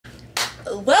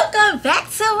Welcome back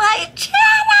to my channel.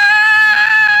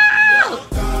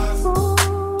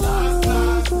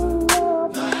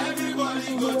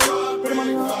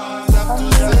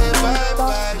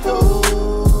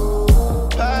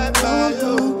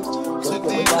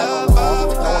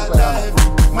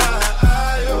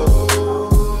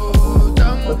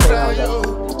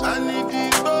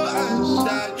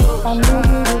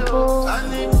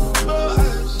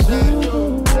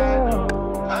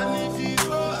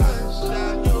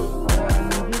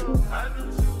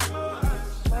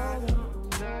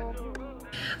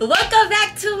 Welcome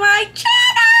back to my channel.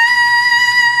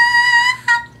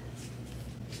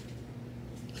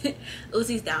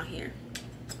 Uzi's down here.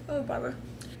 Oh, Barbara.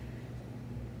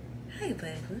 Hey,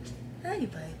 baby. Hey,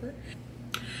 baby.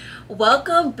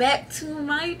 Welcome back to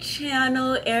my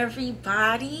channel,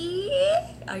 everybody.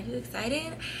 Are you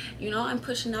excited? You know, I'm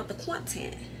pushing out the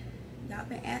content. Y'all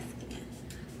been asking,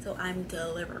 so I'm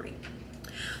delivering.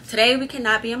 Today we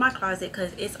cannot be in my closet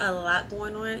because it's a lot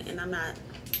going on, and I'm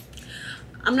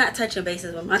not touching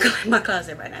bases with my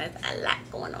closet right now. It's a lot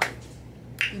going on.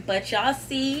 But y'all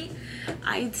see,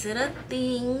 I did a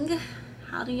thing.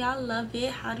 How do y'all love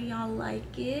it? How do y'all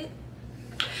like it?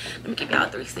 Let me give y'all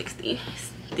 360.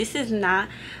 This is not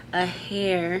a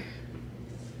hair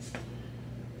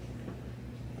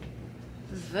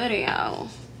video.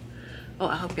 Oh,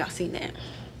 I hope y'all seen that.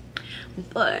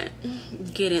 But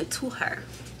get into her.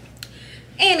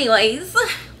 Anyways,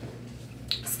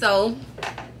 so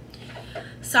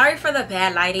sorry for the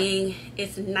bad lighting.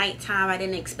 It's nighttime. I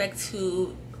didn't expect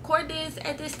to record this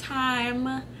at this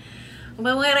time,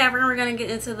 but whatever. We're gonna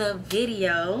get into the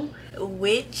video,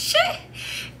 which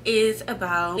is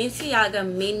about Balenciaga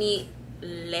Mini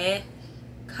Le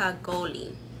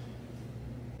Cagole,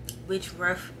 which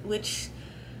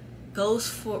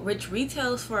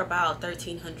retails for about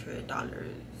 $1,300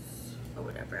 or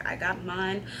whatever. I got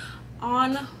mine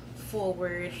on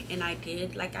forward, and I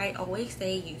did, like I always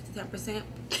say, use the 10%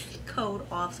 code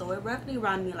off, so it roughly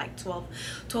around me like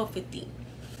 $12.50.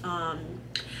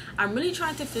 I'm really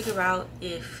trying to figure out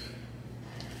if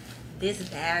this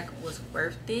bag was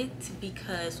worth it,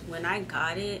 because when I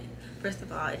got it, first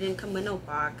of all, it didn't come with no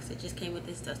box. It just came with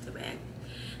this duster bag,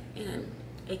 and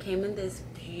it came in this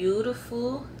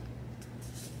beautiful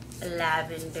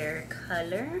lavender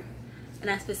color. And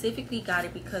I specifically got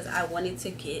it because I wanted to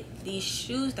get these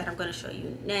shoes that I'm going to show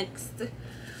you next.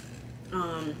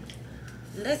 I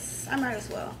might as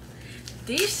well.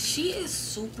 She is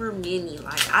super mini.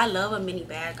 Like, I love a mini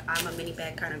bag. I'm a mini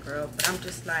bag kind of girl, but I'm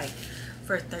just like,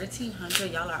 for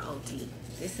 $1,300, y'all are OD.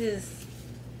 This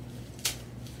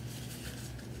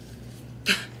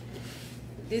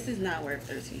is not worth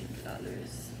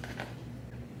 $1,300.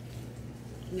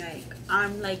 Like,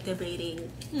 I'm like debating,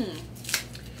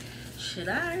 should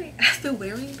I, after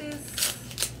wearing this,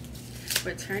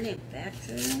 return it back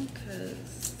to them?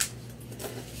 Because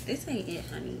this ain't it,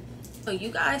 honey. So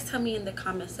you guys tell me in the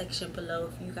comment section below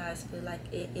if you guys feel like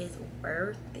it is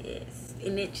worth this.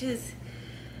 And it just,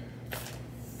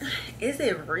 is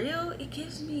it real? It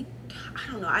gives me, I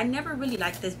don't know. I never really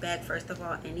liked this bag, first of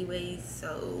all, anyways.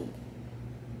 So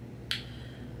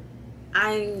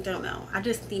I don't know. I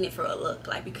just seen it for a look,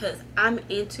 like, because I'm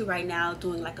into right now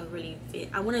doing like a really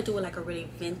I want to do like a really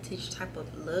vintage type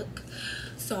of look.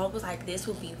 So I was like, this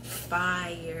would be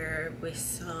fire with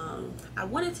some, I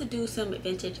wanted to do some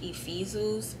vintage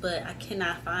Ephesus, but I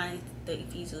cannot find the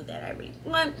Ephesus that I really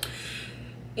want,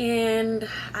 and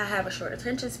I have a short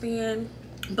attention span.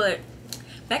 But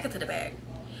back into the bag.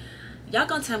 Y'all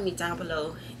gonna tell me down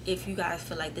below if you guys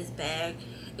feel like this bag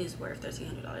is worth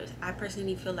 $1,300. I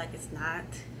personally feel like it's not,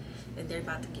 and they're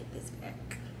about to get this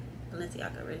back.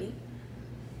 Balenciaga, really?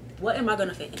 What am I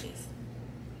gonna fit in this?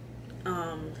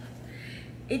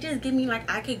 It just give me like,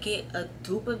 I could get a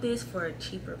dupe of this for a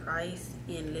cheaper price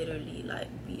and literally like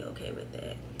be okay with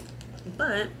that.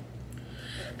 But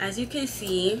as you can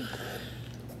see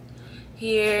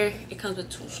here, it comes with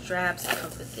 2 straps. It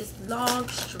comes with this long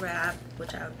strap,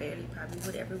 which I barely probably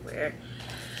would ever wear.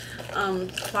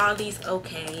 Quality's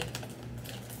okay.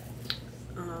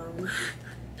 And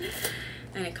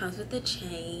it comes with the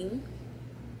chain.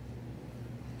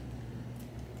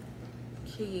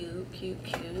 Cute, cute,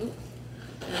 cute.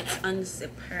 Let's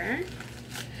unzip her.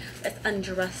 Let's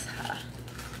undress her.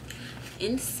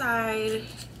 Inside,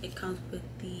 it comes with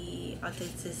the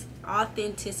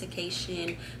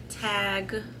authentication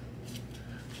tag.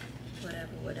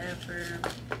 Whatever.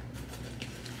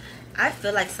 I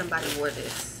feel like somebody wore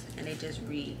this and they just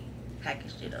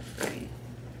repackaged it up for me.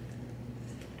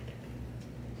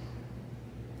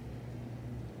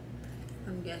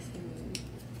 I'm guessing,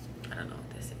 I don't know what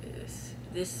this is.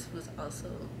 This was also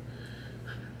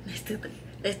let's do the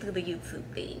YouTube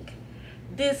thing.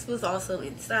 This was also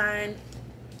inside.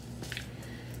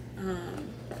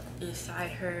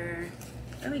 Inside her,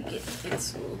 let me get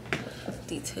into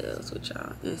details with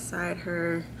y'all. Inside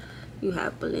her, you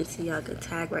have Balenciaga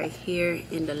tag right here.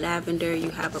 In the lavender,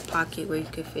 you have a pocket where you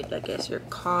can fit, I guess, your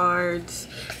cards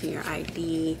and your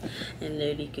ID, and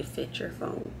then you can fit your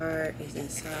phone. Part is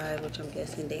inside, which I'm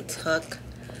guessing they tuck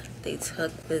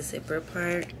the zipper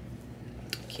part.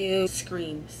 Cute.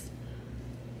 Screams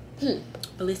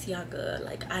Balenciaga.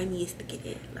 Like, I needs to get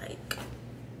it. Like,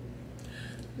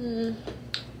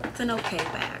 it's an okay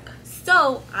bag.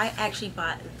 So I actually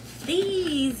bought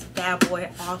these bad boy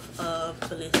off of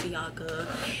Balenciaga.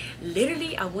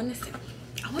 Literally, I want to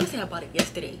say I bought it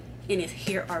yesterday, and it's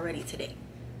here already today.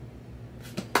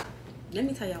 Let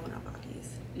me tell y'all when I bought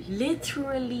these.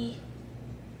 Literally,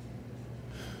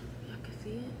 y'all can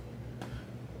see it.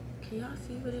 Can y'all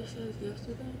see what it says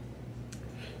yesterday?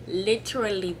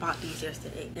 Literally bought these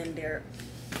yesterday, and they're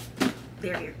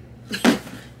here.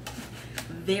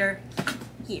 They're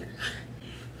here.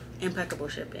 Impeccable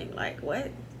shipping. Like,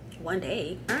 what? One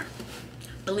day, huh?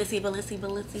 Balenci.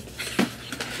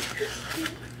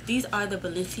 These are the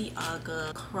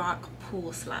Balenciaga Croc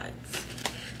pool slides.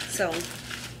 So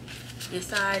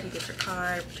inside you get your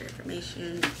card, put your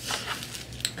information,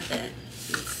 and then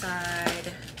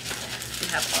inside you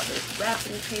have all this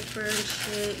wrapping paper and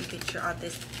shit. You get your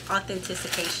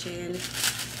authentication.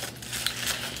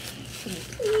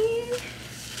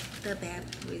 The bad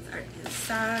boys are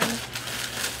inside.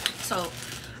 So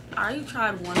I already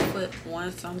tried 1 foot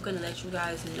once, so I'm gonna let you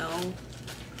guys know.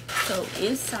 So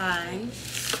inside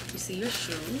you see your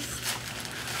shoes.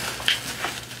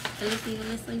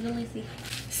 Let me see.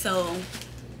 So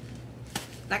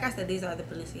like I said, these are the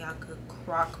Balenciaga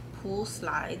Croc pool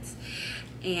slides,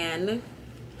 and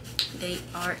they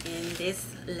are in this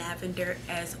lavender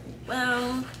as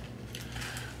well.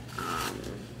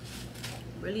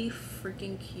 Really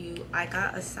freaking cute. I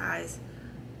got a size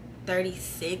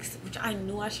 36, which I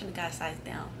knew I should have got a size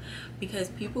down, because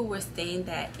people were saying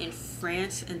that in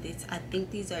France, and this, I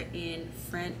think these are in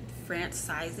France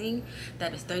sizing,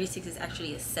 that is 36 is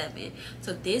actually a 7.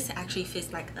 So this actually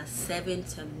fits like a 7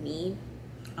 to me.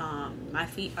 My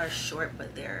feet are short,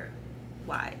 but they're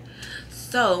wide.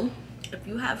 So if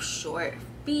you have short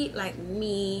feet like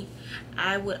me,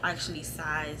 I would actually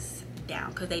size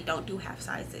down, because they don't do half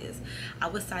sizes. I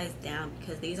would size down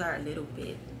because these are a little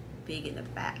bit big in the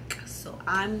back. So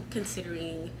I'm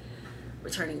considering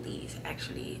returning these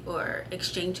actually, or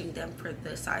exchanging them for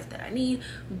the size that I need.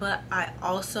 But I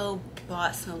also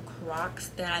bought some Crocs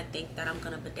that I think that I'm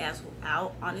gonna bedazzle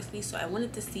out, honestly. So I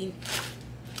wanted to see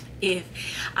if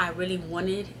I really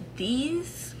wanted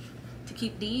these, to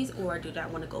keep these, or did I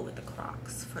want to go with the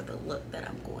Crocs for the look that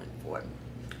I'm going for.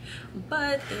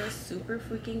 But they're super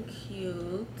freaking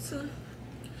cute.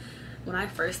 When I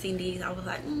first seen these, I was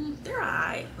like, they're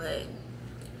alright, but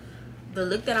the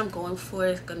look that I'm going for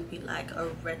is gonna be like a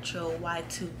retro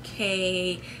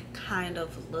Y2K kind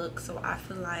of look. So I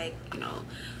feel like, you know,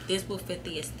 this will fit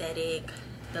the aesthetic,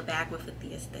 the bag will fit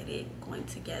the aesthetic, going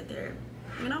together,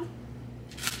 you know,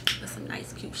 with some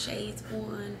nice cute shades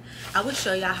on. I will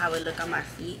show y'all how it look on my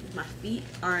feet. My feet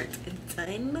aren't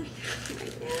done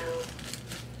right now,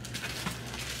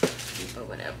 but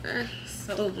whatever.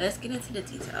 So let's get into the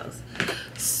details.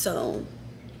 So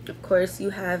of course you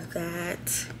have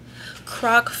that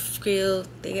Croc feel.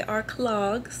 They are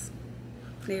clogs.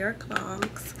 They are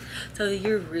clogs. So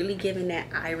you're really giving that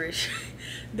Irish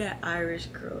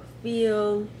girl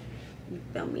feel. You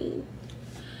feel me?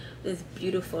 This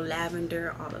beautiful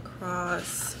lavender all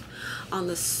across. On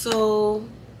the sole,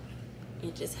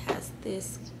 it just has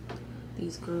these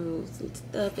grooves and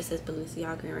stuff. It says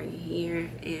Balenciaga right here,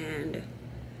 and it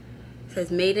says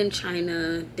made in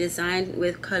China, designed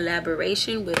with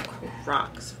collaboration with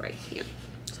Crocs right here.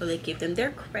 So they give them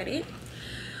their credit.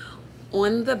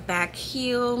 On the back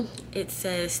heel, it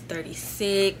says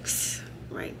 36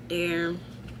 right there.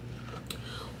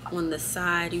 On the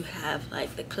side, you have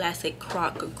like the classic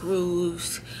Croc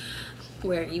grooves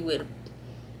where you would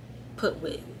put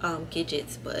with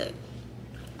gadgets, but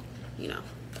you know.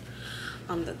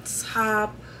 On the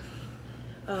top,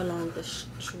 along the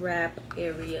strap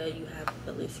area, you have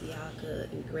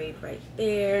Balenciaga engraved right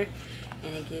there,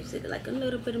 and it gives it like a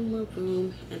little bit of more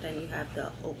room. And then you have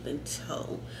the open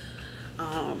toe.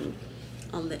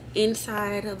 On the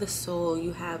inside of the sole,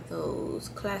 you have those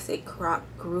classic Croc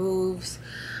grooves.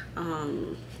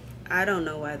 I don't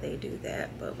know why they do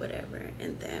that, but whatever.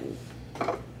 And then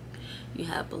you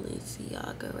have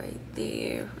Balenciaga right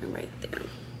there and right there.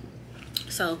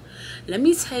 So let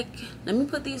me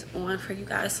put these on for you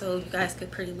guys so you guys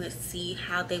could pretty much see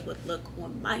how they would look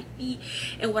on my feet.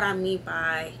 And what I mean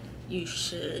by you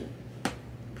should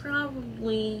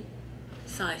probably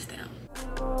size down.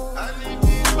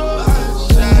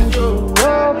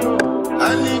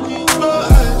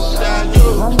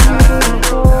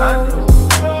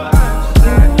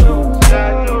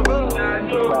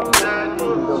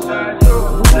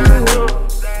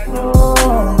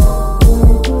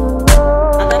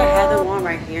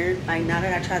 Like now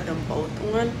that I tried them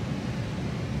both on,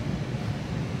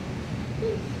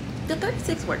 the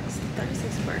 36 works.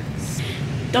 36 works.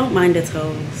 Don't mind the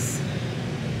toes.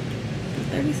 The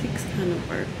 36 kind of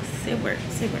works. It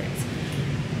works. It works.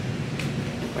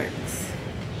 It works.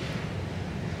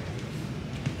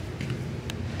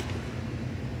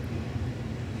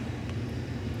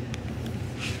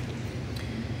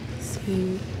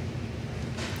 See,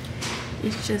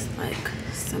 it's just like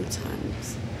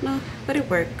sometimes. No, but it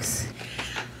works.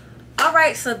 All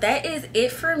right, so that is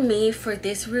it for me for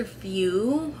this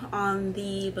review on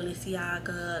the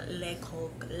Balenciaga Le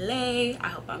Cagole. I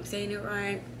hope I'm saying it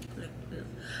right.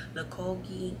 Le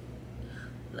Cagole.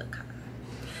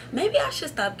 Maybe I should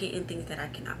stop getting things that I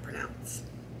cannot pronounce.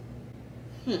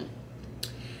 Yeah.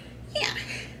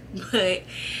 But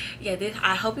yeah,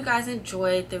 I hope you guys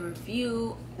enjoyed the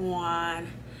review on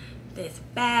this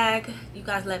bag. You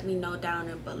guys let me know down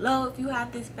and below if you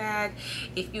have this bag,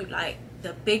 if you like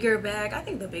the bigger bag. I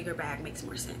think the bigger bag makes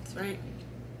more sense, right,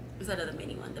 instead of the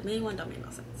mini one. The mini one don't make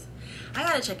no sense. I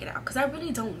gotta check it out because I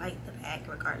really don't like the bag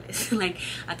regardless. Like,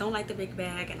 I don't like the big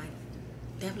bag and I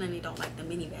definitely don't like the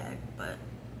mini bag, but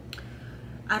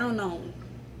I don't know.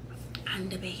 I'm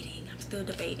debating. I'm still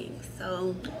debating.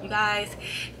 So you guys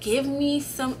give me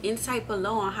some insight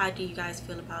below on how do you guys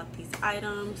feel about these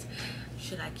items.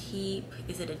 Should I keep?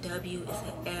 Is it a W? Is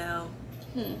it L?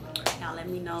 Y'all let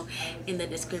me know in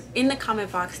the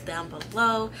comment box down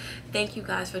below. Thank you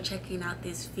guys for checking out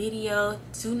this video.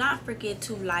 Do not forget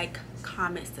to like,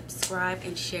 comment, subscribe,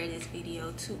 and share this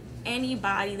video to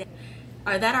anybody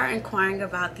that are inquiring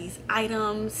about these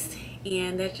items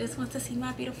and that just wants to see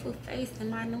my beautiful face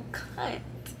and my new cut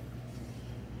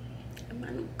and my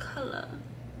new color.